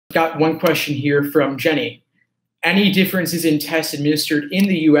Got one question here from Jenny. Any differences in tests administered in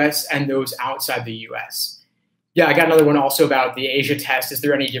the US and those outside the US? Yeah, I got another one also about the Asia test. Is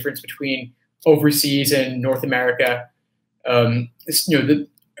there any difference between overseas and North America? The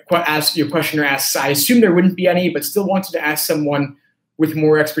your questioner asks, I assume there wouldn't be any, but still wanted to ask someone with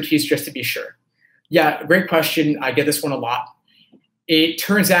more expertise just to be sure. Yeah, great question. I get this one a lot. It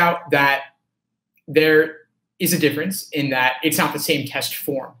turns out that there is a difference in that it's not the same test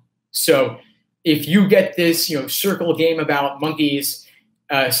form. So if you get this, circle game about monkeys,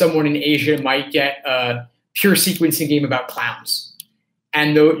 someone in Asia might get a pure sequencing game about clowns,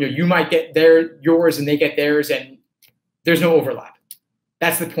 and you might get yours and they get theirs, and there's no overlap.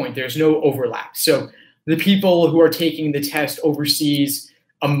 That's the point. There's no overlap. So the people who are taking the test overseas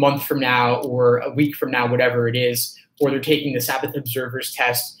a month from now or a week from now, whatever it is, or they're taking the Sabbath Observers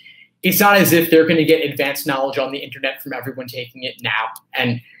test, it's not as if they're going to get advanced knowledge on the internet from everyone taking it now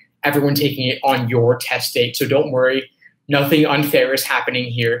and everyone taking it on your test date. So don't worry. Nothing unfair is happening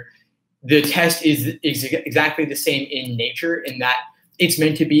here. The test is exactly the same in nature in that it's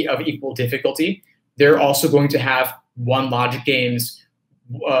meant to be of equal difficulty. They're also going to have 1 logic games,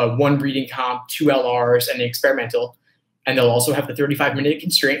 1 reading comp, 2 LRs, and an experimental. And they'll also have the 35-minute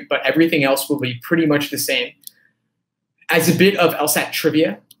constraint, but everything else will be pretty much the same. As a bit of LSAT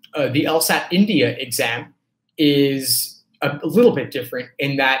trivia, the LSAT India exam is a little bit different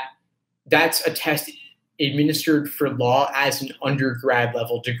in that that's a test administered for law as an undergrad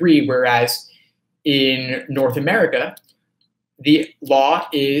level degree, whereas in North America, the law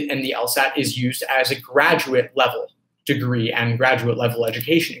and the LSAT is used as a graduate level degree and graduate level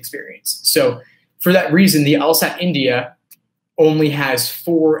education experience. So for that reason, the LSAT India only has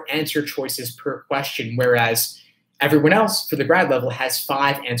 4 answer choices per question, whereas everyone else for the grad level has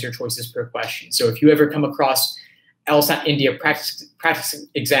 5 answer choices per question. So if you ever come across LSAT India practice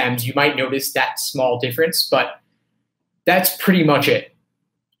exams, you might notice that small difference, but that's pretty much it.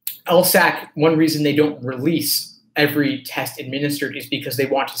 LSAC, one reason they don't release every test administered is because they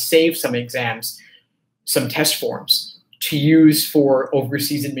want to save some exams, some test forms, to use for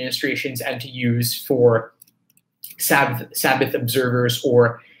overseas administrations and to use for Sabbath observers,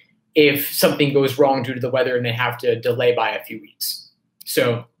 or if something goes wrong due to the weather and they have to delay by a few weeks.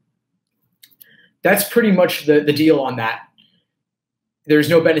 So that's pretty much the deal on that. There's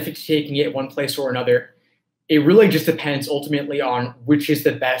no benefit to taking it one place or another. It really just depends ultimately on which is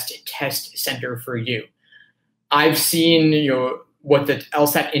the best test center for you. I've seen what the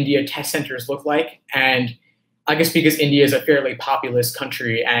LSAT India test centers look like, and I guess because India is a fairly populous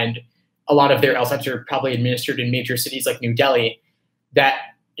country and a lot of their LSATs are probably administered in major cities like New Delhi, that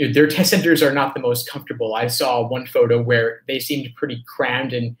their test centers are not the most comfortable. I saw one photo where they seemed pretty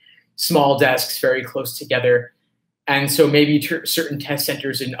crammed and small desks very close together. And so maybe certain test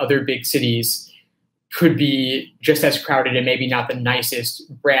centers in other big cities could be just as crowded and maybe not the nicest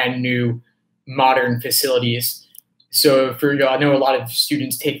brand new modern facilities. So I know a lot of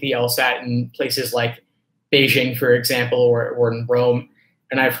students take the LSAT in places like Beijing, for example, or in Rome.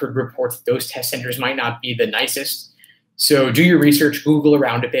 And I've heard reports that those test centers might not be the nicest. So do your research, Google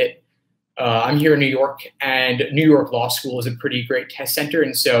around a bit. I'm here in New York, and New York Law School is a pretty great test center.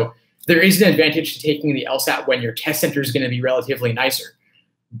 And so there is an advantage to taking the LSAT when your test center is going to be relatively nicer.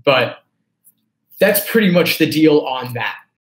 But that's pretty much the deal on that.